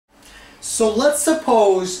So let's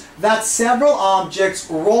suppose that several objects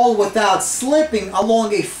roll without slipping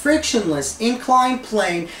along a frictionless inclined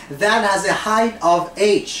plane that has a height of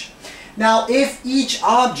h. Now, if each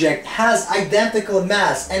object has identical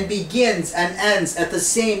mass and begins and ends at the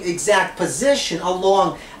same exact position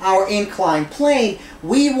along our inclined plane,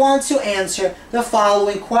 we want to answer the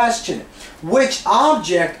following question. Which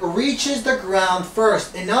object reaches the ground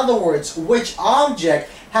first? In other words, which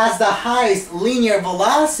object has the highest linear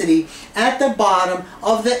velocity at the bottom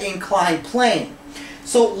of the inclined plane?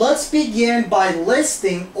 So let's begin by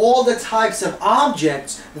listing all the types of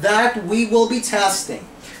objects that we will be testing.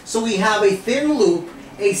 So we have a thin loop,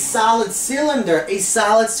 a solid cylinder, a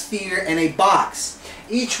solid sphere, and a box.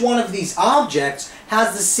 Each one of these objects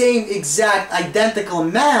has the same exact identical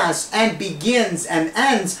mass and begins and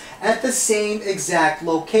ends at the same exact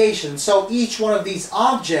location. So each one of these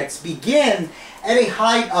objects begin at a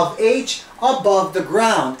height of h above the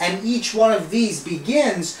ground, and each one of these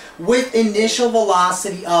begins with initial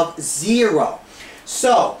velocity of 0.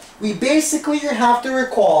 So we basically have to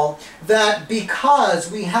recall that because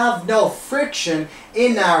we have no friction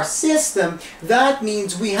in our system, that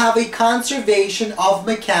means we have a conservation of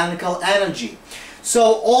mechanical energy.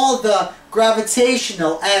 So all the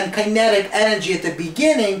gravitational and kinetic energy at the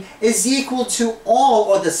beginning is equal to all,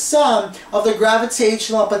 or the sum, of the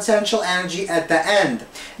gravitational potential energy at the end.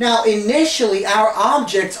 Now initially our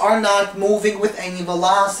objects are not moving with any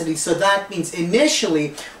velocity, so that means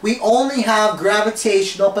initially we only have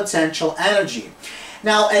gravitational potential energy.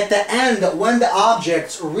 Now at the end, when the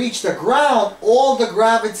objects reach the ground, all the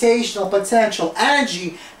gravitational potential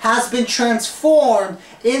energy has been transformed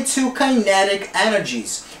into kinetic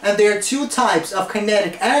energies. And there are two types of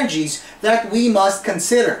kinetic energies that we must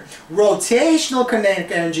consider: rotational kinetic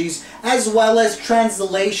energies as well as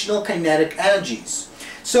translational kinetic energies.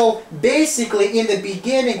 So basically in the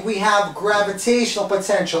beginning we have gravitational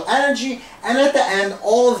potential energy, and at the end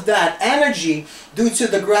all of that energy, due to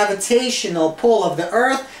the gravitational pull of the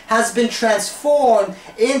earth, has been transformed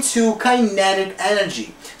into kinetic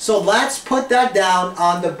energy. So let's put that down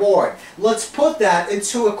on the board. Let's put that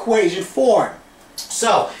into equation form.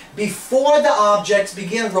 So before the objects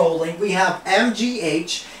begin rolling, we have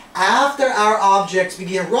mgh. After our objects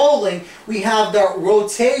begin rolling, we have the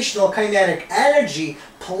rotational kinetic energy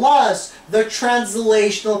plus the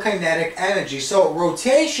translational kinetic energy. So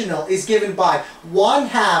rotational is given by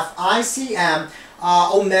 1/2 ICM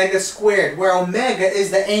omega squared, where omega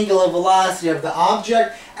is the angular velocity of the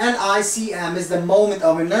object and ICM is the moment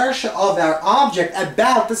of inertia of our object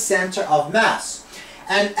about the center of mass.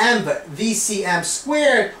 And m VCM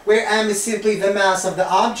squared, where m is simply the mass of the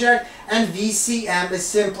object and VCM is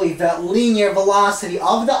simply the linear velocity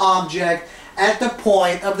of the object at the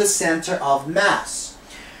point of the center of mass.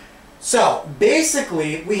 So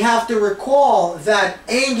basically we have to recall that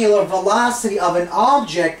angular velocity of an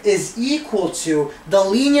object is equal to the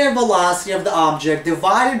linear velocity of the object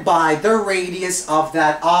divided by the radius of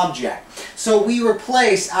that object. So we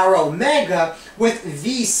replace our omega with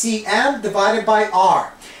VCM divided by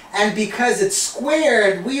r. And because it's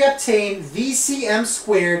squared, we obtain VCM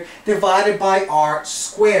squared divided by r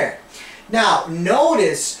squared. Now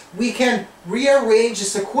notice we can rearrange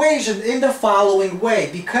this equation in the following way.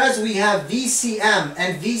 Because we have VCM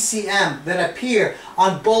and VCM that appear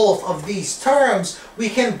on both of these terms, we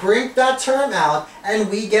can break that term out and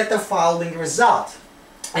we get the following result.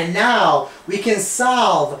 And now we can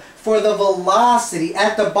solve for the velocity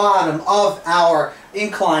at the bottom of our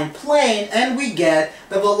inclined plane, and we get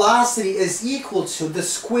the velocity is equal to the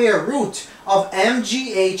square root of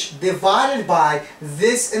mgh divided by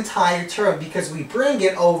this entire term, because we bring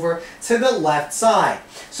it over to the left side.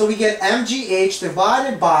 So we get mgh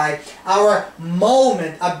divided by our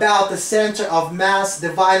moment about the center of mass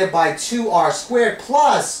divided by 2r squared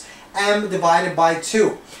plus m divided by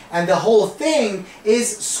 2. And the whole thing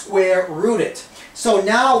is square rooted. So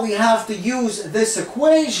now we have to use this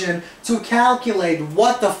equation to calculate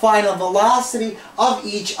what the final velocity of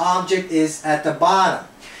each object is at the bottom.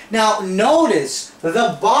 Now notice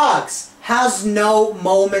the box has no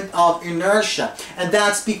moment of inertia, and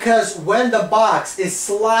that's because when the box is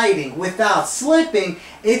sliding without slipping,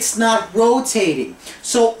 it's not rotating.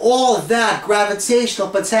 So all of that gravitational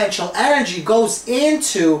potential energy goes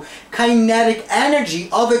into kinetic energy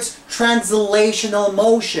of its translational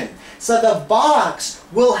motion. So the box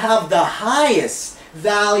will have the highest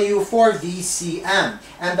value for VCM,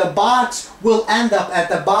 and the box will end up at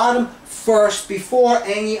the bottom first before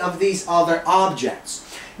any of these other objects.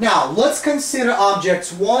 Now, let's consider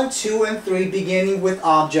objects 1, 2, and 3, beginning with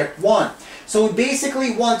object 1. So we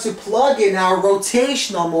basically want to plug in our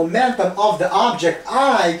rotational momentum of the object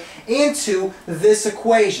I into this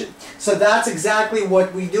equation. So that's exactly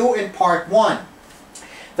what we do in part 1.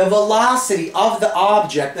 The velocity of the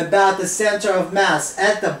object about the center of mass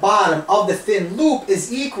at the bottom of the thin loop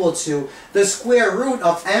is equal to the square root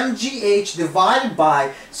of mgh divided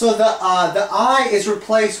by, so the I is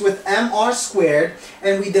replaced with mr squared,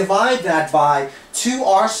 and we divide that by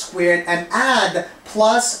 2r squared and add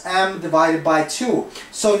plus m divided by 2.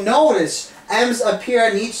 So notice m's appear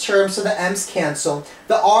in each term, so the m's cancel,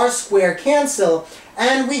 the r squared cancel,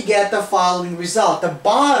 and we get the following result. The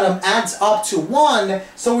bottom adds up to 1,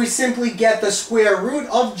 so we simply get the square root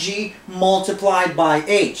of g multiplied by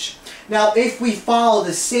h. Now, if we follow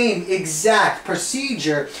the same exact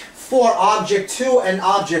procedure for object 2 and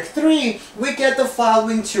object 3, we get the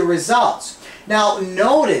following two results. Now,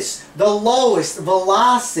 notice the lowest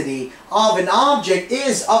velocity of an object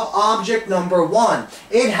is of object number 1.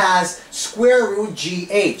 It has square root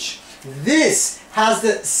gh. This has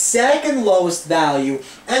the second lowest value,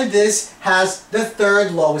 and this has the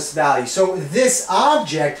third lowest value. So this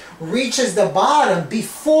object reaches the bottom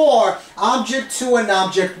before object 2 and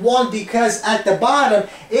object 1, because at the bottom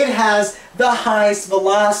it has the highest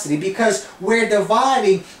velocity, because we're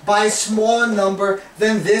dividing by a smaller number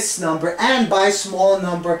than this number and by a smaller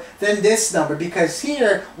number than this number, because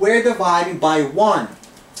here we're dividing by 1.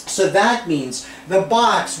 So that means the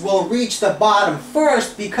box will reach the bottom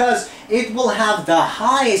first because it will have the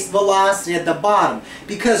highest velocity at the bottom,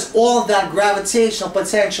 because all of that gravitational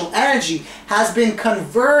potential energy has been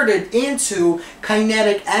converted into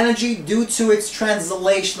kinetic energy due to its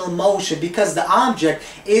translational motion, because the object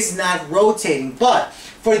is not rotating. But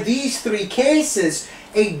for these three cases,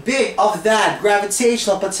 a bit of that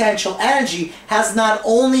gravitational potential energy has not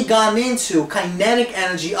only gone into kinetic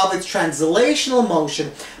energy of its translational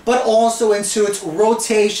motion, but also into its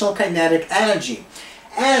rotational kinetic energy.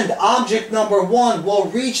 And object number 1 will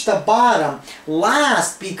reach the bottom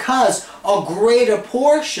last because a greater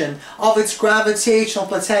portion of its gravitational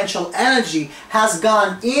potential energy has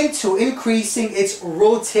gone into increasing its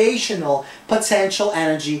rotational potential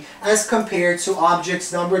energy as compared to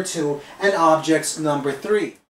objects number 2 and objects number 3.